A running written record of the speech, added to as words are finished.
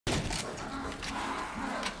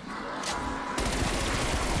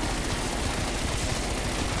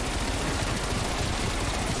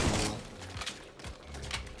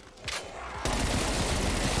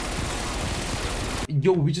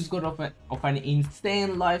Yo, we just got off an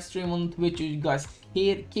insane live stream on Twitch. You guys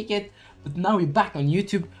kick it. But now we're back on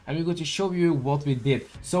YouTube and we're going to show you what we did.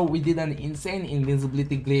 So we did an insane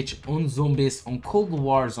invincibility glitch on zombies, on Cold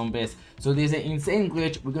War zombies. So there's an insane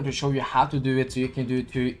glitch. We're going to show you how to do it so you can do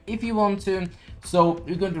it too if you want to. So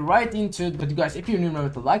we're going to right into it. But you guys, if you remember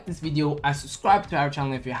to like this video and subscribe to our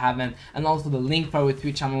channel if you haven't, and also the link for our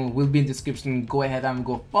Twitch channel will be in the description. Go ahead and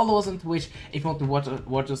go follow us on Twitch if you want to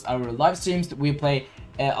watch us our live streams. We play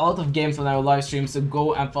a lot of games on our live streams, so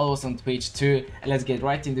go and follow us on Twitch too, and let's get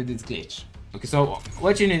right into this glitch. Okay, so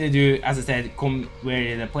what you need to do, as I said, come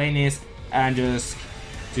where the plane is, and so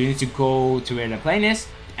you need to go to where the plane is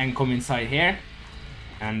and come inside here,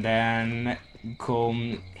 and then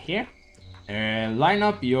come here, line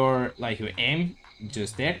up your aim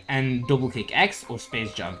just there, and double click X or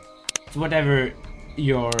space jump. So whatever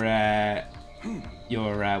your what do you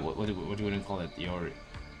want to call it,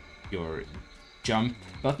 your jump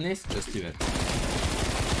button is, just do it.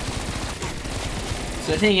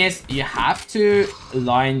 So the thing is, you have to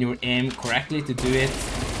align your aim correctly to do it,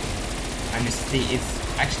 and you see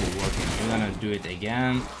it's actually working. We're gonna do it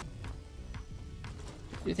again.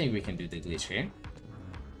 Do you think we can do the glitch here?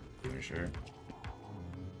 For sure.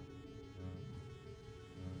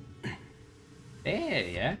 There,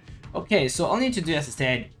 yeah. Okay, so all you need to do, as I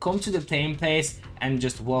said, come to the plane place and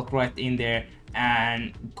just walk right in there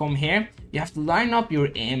and come here. You have to line up your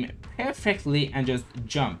aim perfectly and just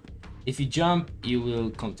jump. If you jump, you will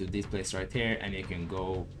come to this place right here, and you can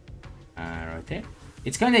go right there.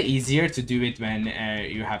 It's kind of easier to do it when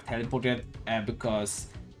you have teleported because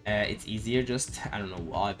it's easier. Just I don't know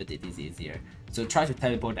why, but it is easier. So try to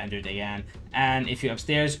teleport and do it again. And if you're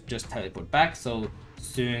upstairs, just teleport back. So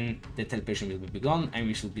soon the teleportation will be gone, and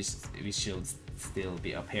we should still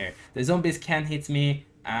be up here. The zombies can hit me,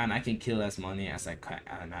 and I can kill as many as I can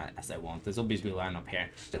as I want. The zombies will line up here.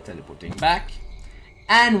 So teleporting back.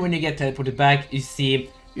 And when you get teleported back, you see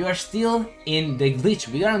you are still in the glitch.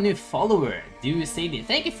 We got a new follower. Do you see this?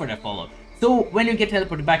 Thank you for the follow. So when you get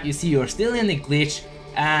teleported back, you see you're still in the glitch,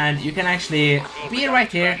 and you can actually be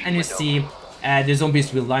right here, and you see the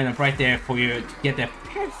zombies will line up right there for you to get a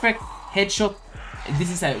perfect headshot.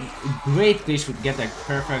 This is a great glitch to get a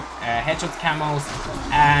perfect headshot camos,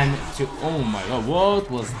 and to, oh my god,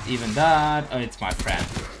 what was even that? Oh, it's my friend.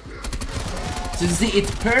 So you see,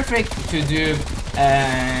 it's perfect to do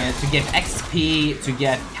to get XP, to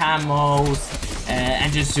get camos,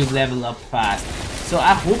 and just to level up fast. So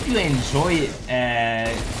I hope you enjoy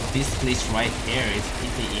this glitch right here. It's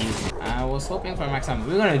pretty easy. I was hoping for max ammo.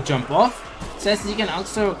 We're gonna jump off, so as you can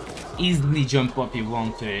also easily jump up if you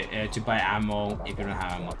want to buy ammo if you don't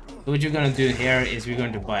have ammo. So what you're gonna do here is we're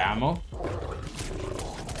going to buy ammo,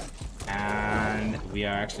 and we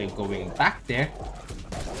are actually going back there.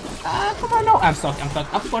 Come on, no, I'm stuck,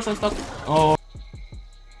 of course I'm stuck. Oh,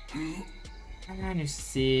 and you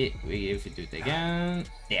see, if we do it again,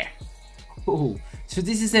 there. Oh, so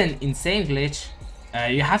this is an insane glitch.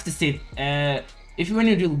 You have to sit, when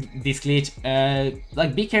you do this glitch,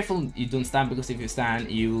 be careful you don't stand, because if you stand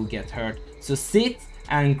you will get hurt. So sit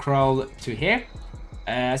and crawl to here.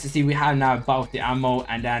 As you see, we have now about the ammo,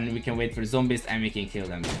 and then we can wait for zombies and we can kill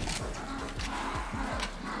them.